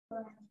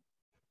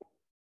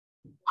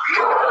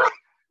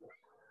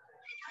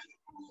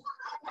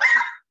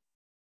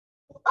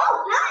Oh,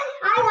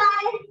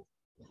 hi.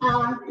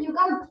 You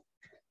come.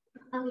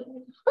 It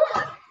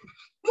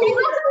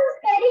was so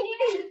scary.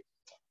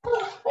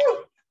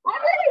 What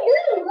were you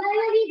doing? Why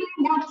were you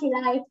doing that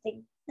Sheila thing?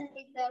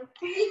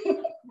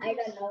 I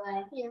don't know why.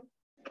 Yeah.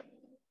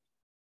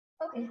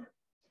 Okay.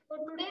 So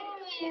today,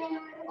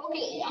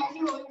 okay, as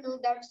you all know,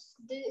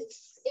 this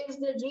is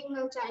the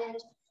Jenga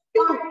challenge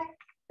part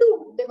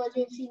 2 because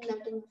we've seen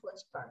that in the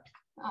first part.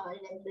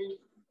 Level.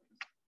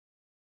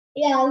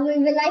 Yeah, we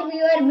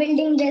were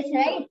building this,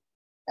 right?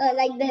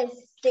 Like this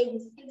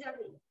things.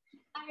 Exactly.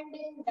 And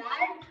in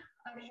that,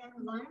 Arjun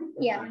won.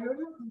 Yeah. I don't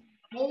know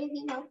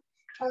anything else.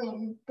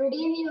 Okay, today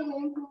we are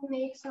going to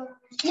make some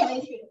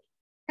square shape.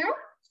 Huh?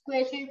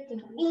 Square shape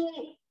thing.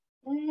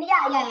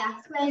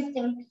 Yeah. Square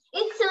thing.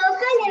 It's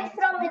circle is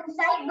from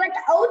inside, but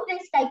out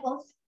this type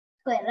of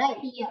square, right?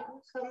 Yeah,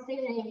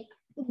 something like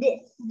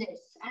this.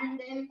 And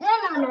then No.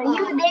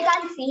 They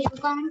can't see. You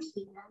can't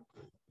see that.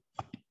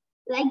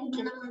 Like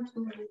this.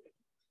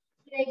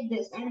 Like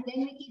this, and then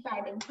we keep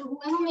adding. So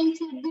whoever makes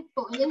it the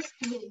tallest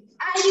wins.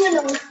 I don't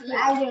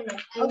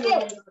know.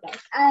 Okay.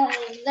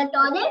 The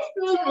tallest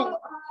will win.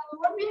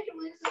 What we do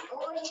is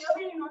over here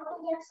we not to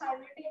get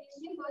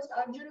simultaneously. First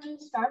Arjun will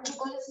start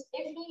because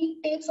if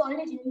he takes all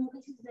his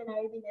pieces, then I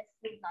will be left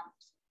with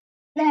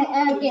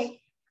none. Okay.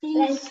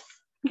 Let's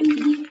do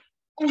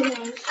the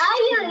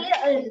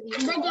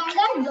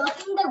Jenga is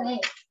blocking the way.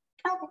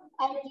 Okay.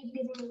 I will keep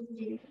giving you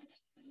the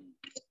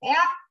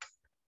Yeah.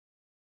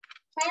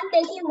 I am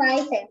taking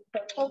myself.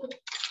 Okay.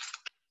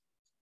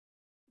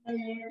 I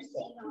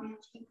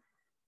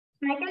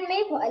can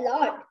make a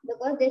lot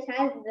because this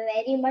has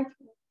very much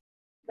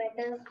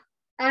better.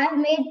 I have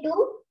made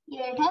 2.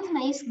 Yeah, it has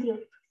nice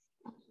grip.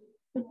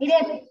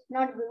 Grip,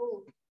 not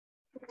glue.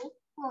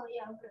 Oh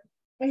yeah, grip.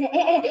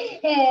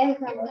 Yeah.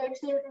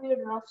 That's a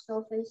rough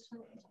surface.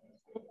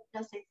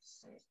 Plus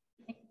it's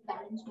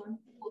balanced on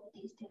both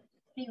these things.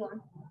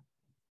 3-1.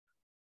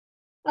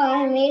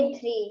 I made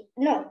 3.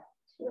 No.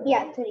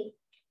 Yeah, 3.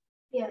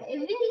 Yeah, if we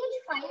reach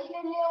 5,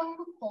 then we are going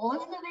to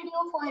pause the video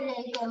for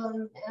like a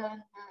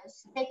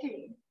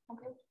second.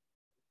 Okay.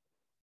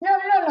 No.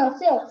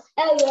 So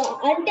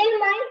until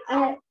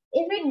mine,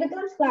 if it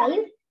becomes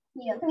 5,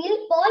 yeah,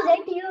 we'll pause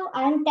it.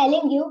 I'm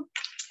telling you.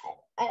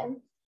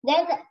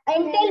 Then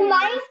until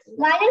mine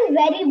is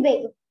very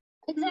big.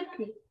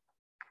 Exactly.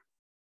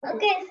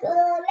 Okay, so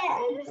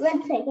let's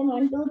 1 second.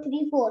 1, 2,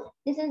 3, 4.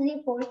 This is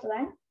the 4th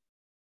one.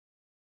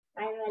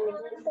 I'm a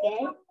little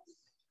scared.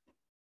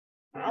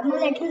 I'm a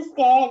little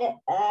scared.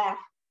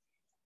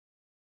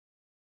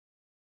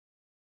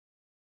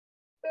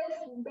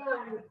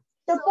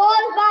 So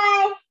pause.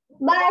 Bye.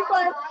 Bye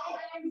for.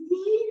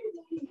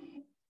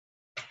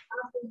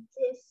 After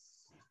this.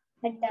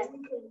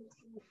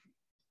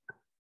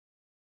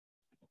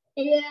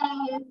 Yeah.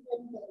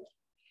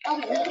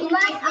 Okay.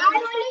 But I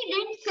only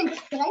did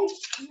 6, right?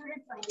 You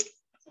did 5.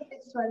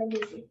 6 for the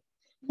easy.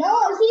 No,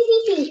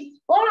 see.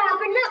 What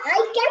happened now? I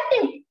kept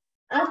it.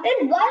 After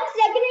 1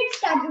 second, it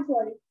started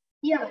falling.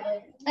 Yeah.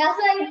 That's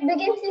why it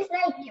begins to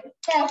like you.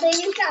 Yeah, so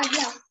you start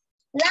now.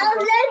 Now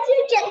let's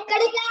check.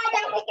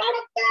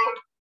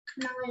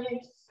 Now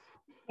let's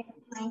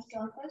nice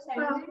surface. I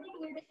don't think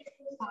we'll get it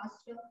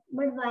faster.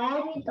 But why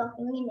are we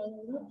talking in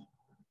English?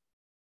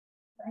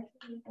 Why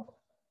should we talk?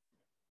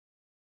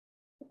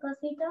 Because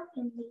we talk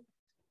Hindi.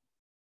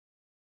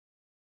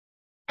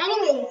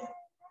 Anyways.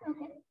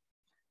 Okay.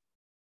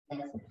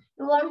 Yes.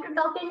 You want to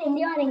talk in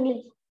Hindi or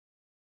English?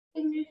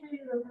 English.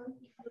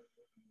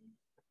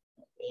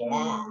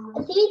 Yeah.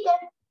 See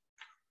that?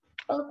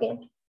 Okay.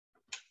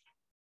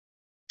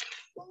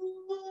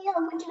 How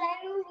much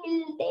time will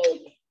it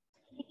take?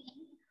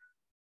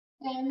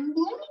 And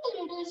do I make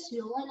a little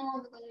slower now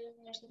because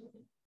there's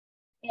something?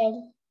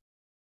 10.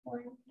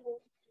 1, 2,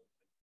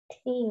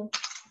 3.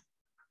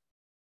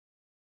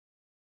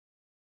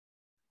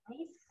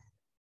 Nice.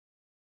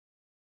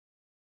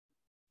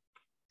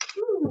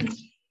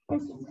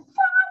 If you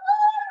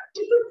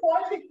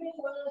fall, it will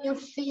fall on your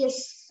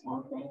face.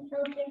 Okay.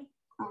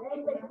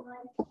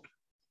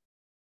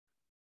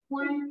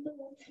 1, 2,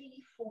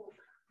 3, 4.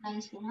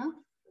 Nice one, huh?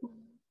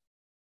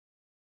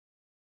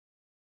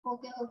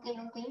 Okay.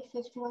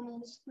 5th one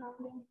is now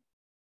done.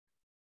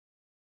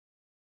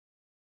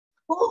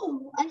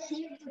 Oh, I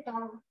saved it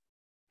down.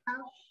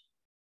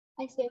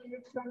 I saved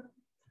it from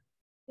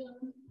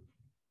being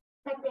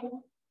second.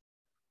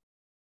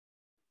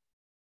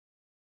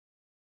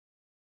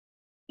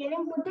 Can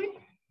you put it?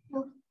 No.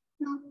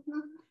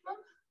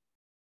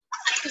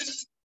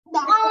 Yeah,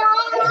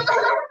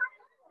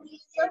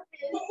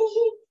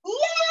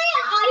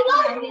 I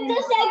got the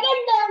second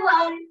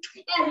one.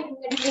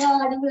 Everybody.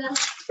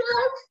 So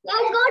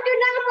let's go to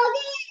now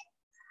again.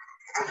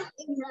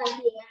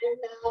 Exactly.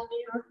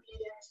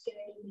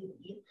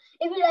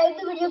 If you like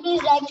the video,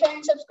 please like, share,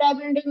 and subscribe,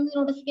 and ring the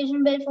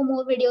notification bell for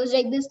more videos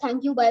like this.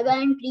 Thank you. Bye bye,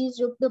 and please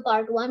look the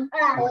part 1.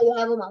 Or you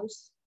have a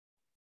mouse.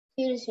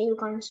 Seriously, you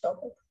can't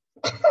stop it.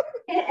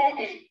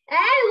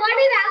 Hey, what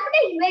is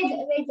happening?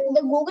 Wait.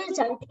 The Google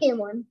chart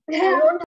came on.